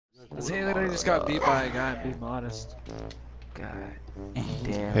He literally just got beat by a guy. Be modest. God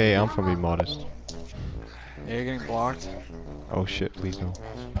damn. Hey, I'm from Be Modest. Yeah, you're getting blocked. Oh shit, please no.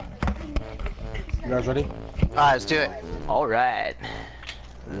 You guys ready? Alright, let's do it. Alright.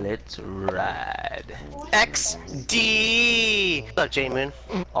 Let's ride. XD! What's up, J-Moon?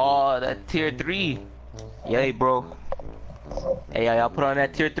 Oh, that tier 3. Yay, bro. Hey, y'all put on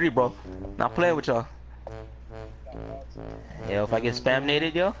that tier 3, bro. Not playing with y'all. Yo, if I get spam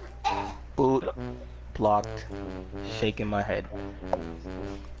nated, yo. Boot. Blocked. Shaking my head.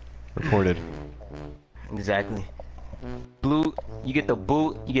 Reported. Exactly. Blue, you get the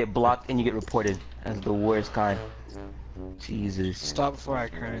boot, you get blocked, and you get reported. That's the worst kind. Jesus. Stop before I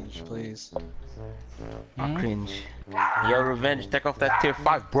cringe, please. I cringe. Yo, Revenge, take off that tier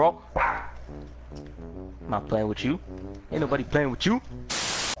 5, bro. Not playing with you. Ain't nobody playing with you.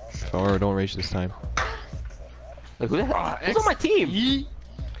 Or don't rage this time. Like, who the hell? Who's on my team?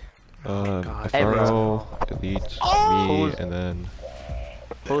 Inferno, Elite, me, and then...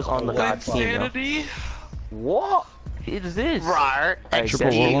 Who's on the god team, yo? Insanity. What is this? Rar. Triple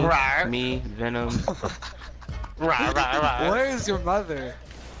XD. Warlock? Rar. Me, Venom. Rar, rar, rar. Where is your mother?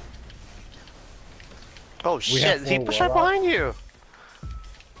 Oh shit, he pushed right behind you.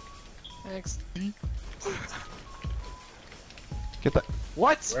 XD. Get that.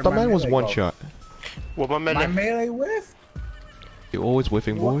 What? Where'd That my man was melee one go? shot. What my My man? melee whiff? You always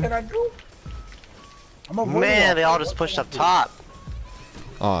whiffing, What can boy. I do? I'm a Man, they all just pushed up top.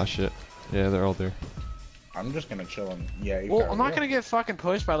 Aw, shit. Yeah, they're all there. I'm just gonna chill and Well, I'm not gonna get fucking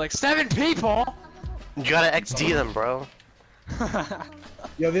pushed by like 7 people. You gotta XD them, bro.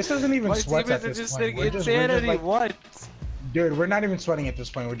 Yo, this isn't even My sweats at teammates are this just point. saying We're just insanity. like, What? dude, we're not even sweating at this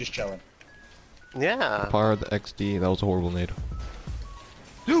point. We're just chilling. Yeah. Power of the XD, that was a horrible nade.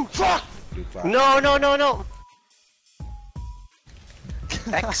 Dude, fuck! Dude, fuck. No, no, no, no.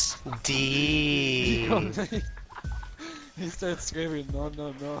 XD. He starts screaming, no,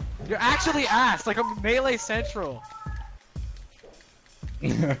 no, no. You're actually ass, like a melee central.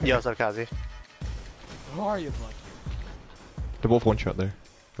 Yo, what's up, Kazi? Who are you, bud? They're both one shot there.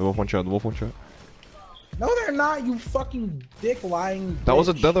 They're both one shot, they're both one shot. No, they're not. You fucking dick lying. That was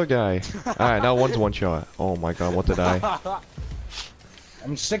bitch. another guy. Alright, now one's one shot. Oh my god, what did I?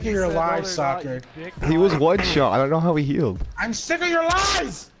 I'm sick of your Said, "No, lies, they're not, soccer. you dick." He was one shot. I don't know how he healed. I'm sick of your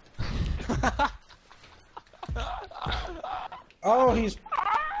lies. Oh, he's.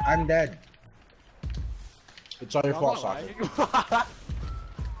 I'm dead. It's all your fault, soccer.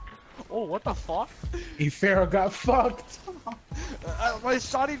 Oh, what the fuck? Pharaoh got fucked. My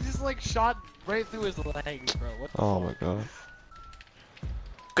shot, he just like shot right through his legs, bro. What the Oh fuck? my god.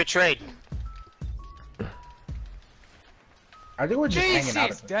 Good trade. I think we're just hanging out. Jesus, At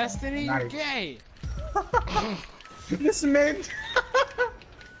this Destiny, point. you're gay. This man.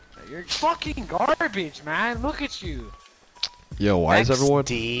 You're fucking garbage, man. Look at you. Yo, why is everyone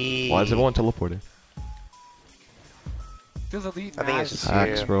XD. teleporting? Feels elite, I think man. it's just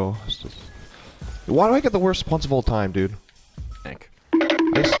Hacks, you. bro. It's just... Why do I get the worst spawns of all time, dude?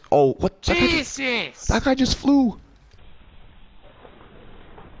 Oh, what? Jesus! That guy just flew.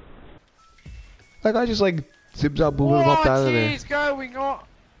 That guy just like zips up, boom, up out of there. What is going on?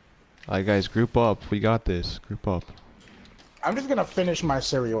 Alright, guys, group up. We got this. Group up. I'm just gonna finish my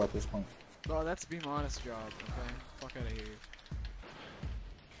cereal at this point. Bro, that's Be Honest job, okay? Fuck out of here.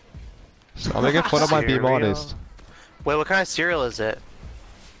 So I'm making fun of my being Cereal? honest. Wait, what kind of cereal is it?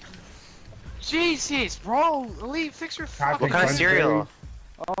 Jesus, bro! Elite, fix your fucking... What kind of Crunch cereal?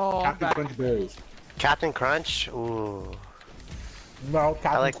 Oh, I'm Captain back. Crunch Berries. Captain Crunch? Ooh. No,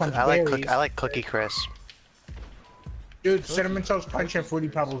 Captain Crunch Berries. I like Cookie Crisp. Dude, Cinnamon Toast Crunch and Fruity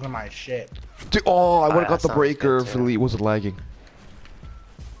Pebbles are my shit. Dude, oh, I would have that got the sounds breaker good, if too. Elite wasn't lagging.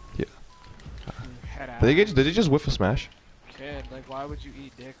 Yeah. Head out. Did they just whiff a smash? Kid, like, why would you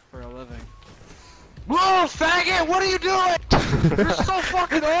eat dick for a living? Whoa, faggot! What are you doing? You're so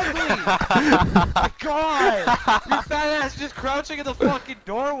fucking ugly! My God! Your fat ass just crouching in the fucking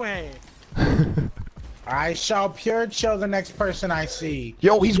doorway! I shall pure chill the next person I see.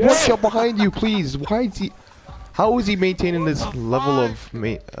 Yo, he's one shot behind you, please. Why is he... How is he maintaining this level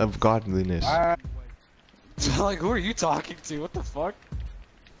of godliness? Like, who are you talking to? What the fuck?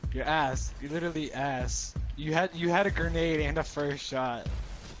 Your ass. You literally ass. You had a grenade and a first shot.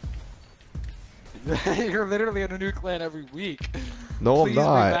 You're literally in a new clan every week. No, Please I'm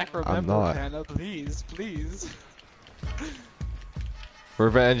not. Bring back Remember, I'm not. Panda, please, please.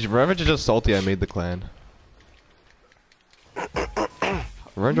 Revenge is just salty I made the clan.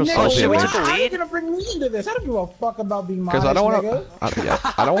 Revenge was Nigga, salty shit, I we made... took a how you lead? gonna bring me into this? I don't give a fuck about being Because modest, I don't nigga. want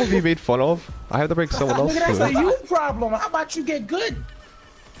to... I don't want to be made fun of. I have to bring someone else Nigga, that's to a it. you problem. How about you get good?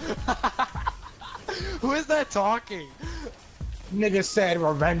 Who is that talking? Nigga said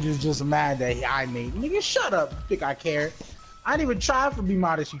revenge is just mad that I made. Nigga, shut up. Think I care? I didn't even try for be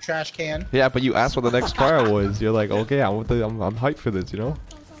modest, you trash can. Yeah, but you asked what the next trial was. You're like, okay, I'm hyped for this, you know?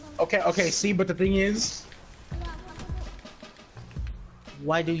 Okay, see, but the thing is,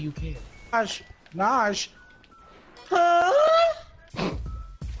 why do you care? Nosh. Huh?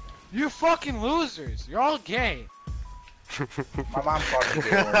 You fucking losers. You're all gay. My mom called me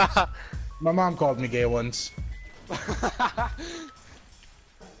gay once. My mom called me gay once.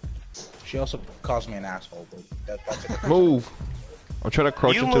 She also calls me an asshole, but that's it. Move! I'm trying to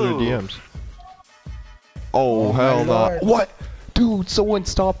crouch You into their move. DMs. Oh, hell no. Lord. What? Dude, someone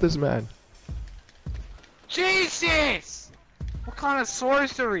stop this man. Jesus! What kind of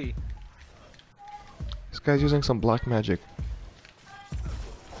sorcery? This guy's using some black magic.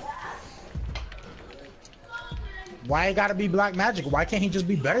 Why it gotta be black magic? Why can't he just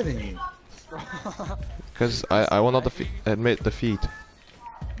be better than you? Because I will not admit defeat.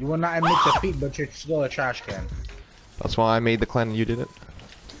 You will not admit defeat, but you're still a trash can. That's why I made the clan and you didn't.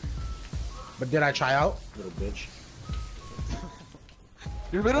 But did I try out? Little bitch.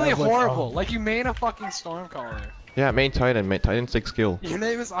 You're literally That was, horrible. Like you made a fucking Stormcaller. Yeah, main Titan 6 skill. Your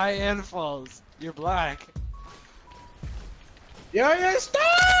name is IN Falls. You're black. Yeah, stop!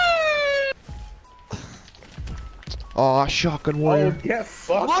 Aw, shotgun Oh, warrior. get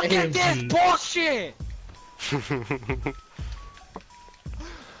fucked, Look at this AMG. bullshit!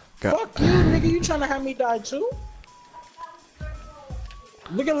 Fuck you, nigga. You trying to have me die too?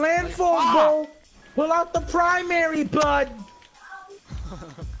 Look at landfalls, bro. Pull out the primary, bud.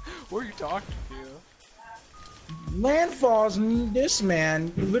 Who are you talking to? Landfalls, this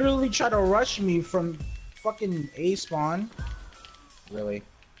man literally tried to rush me from fucking A spawn. Really?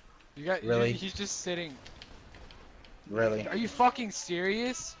 You got Really? he's just sitting. Really? Are you fucking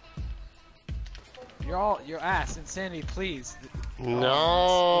serious? Your ass, insanity, please.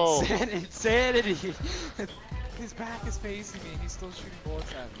 No. Insanity. His back is facing me and he's still shooting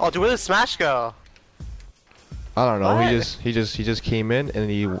bullets at me. Oh, dude, where did Smash go? I don't know. What? He just came in and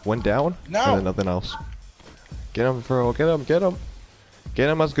he went down. No. And then nothing else. Get him, bro. Get him. Get him. Get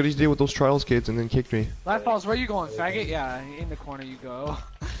him as good as he did with those trials kids and then kicked me. Lightballs, where you going, faggot? Yeah, in the corner you go.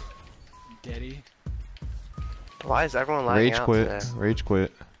 You Daddy. Why is everyone lagging Rage out quit. today? Rage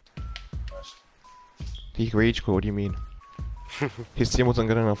quit. He rage quit. What do you mean? His team wasn't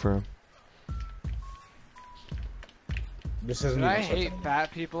good enough for him. This isn't Dude, I even such hate a-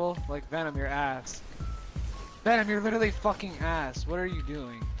 fat people. Like Venom, your ass. Venom, you're literally fucking ass. What are you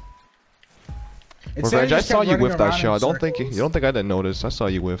doing? Revenge, I just saw kept you running whiff that around in shot. Don't think circles. you don't think I didn't notice. I saw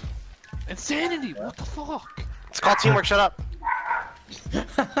you whiff. Insanity! What the fuck? It's called teamwork, shut up.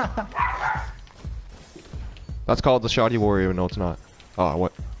 That's called the shoddy warrior. No, it's not. Oh,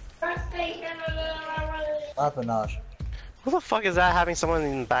 what? Stop it, Nosh. Who the fuck is that having someone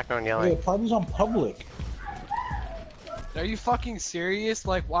in the background Hey, yelling? party's on public. Are you fucking serious?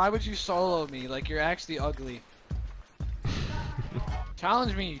 Like, why would you solo me? Like, you're actually ugly.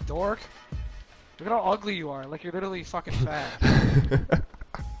 Challenge me, you dork. Look at how ugly you are. Like, you're literally fucking fat.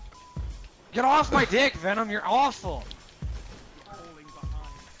 Get off my dick, Venom. You're awful.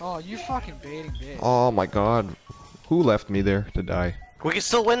 Oh, you fucking baiting bitch. Oh my god. Who left me there to die? We can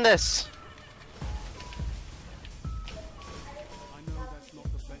still win this.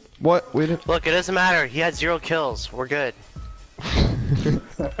 What? We didn't. Look, it doesn't matter. He had 0 kills. We're good.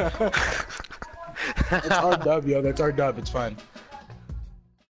 That's our dub, yo. That's our dub. It's fine.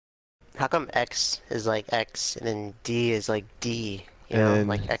 How come X is like X and then D is like D? You And know, then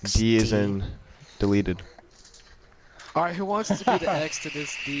like X. D is in deleted. Alright, who wants to be the X to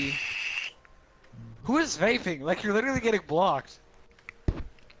this D? Who is vaping? Like, you're literally getting blocked.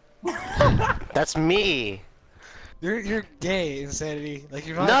 That's me. You're gay, Insanity. Like,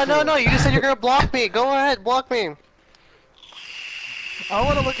 you're not No, cool. no. You just said you're gonna block me. Go ahead, block me. I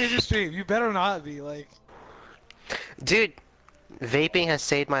want to look at your stream. You better not be, like... Dude, vaping has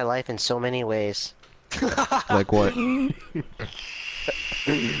saved my life in so many ways. Like what?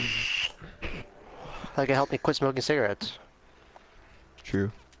 Like it helped me quit smoking cigarettes.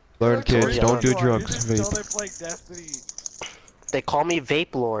 True. Learn, kids. Don't do drugs. You're just Vape. still there playing Destiny. They call me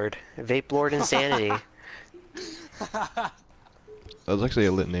Vape Lord. Vape Lord Insanity. That was actually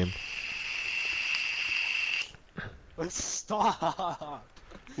a lit name. Let's stop.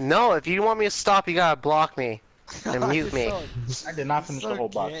 No, if you want me to stop, you gotta block me and mute me. So I did not finish So the whole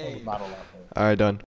box. gay. I was not allowed to. Alright, done.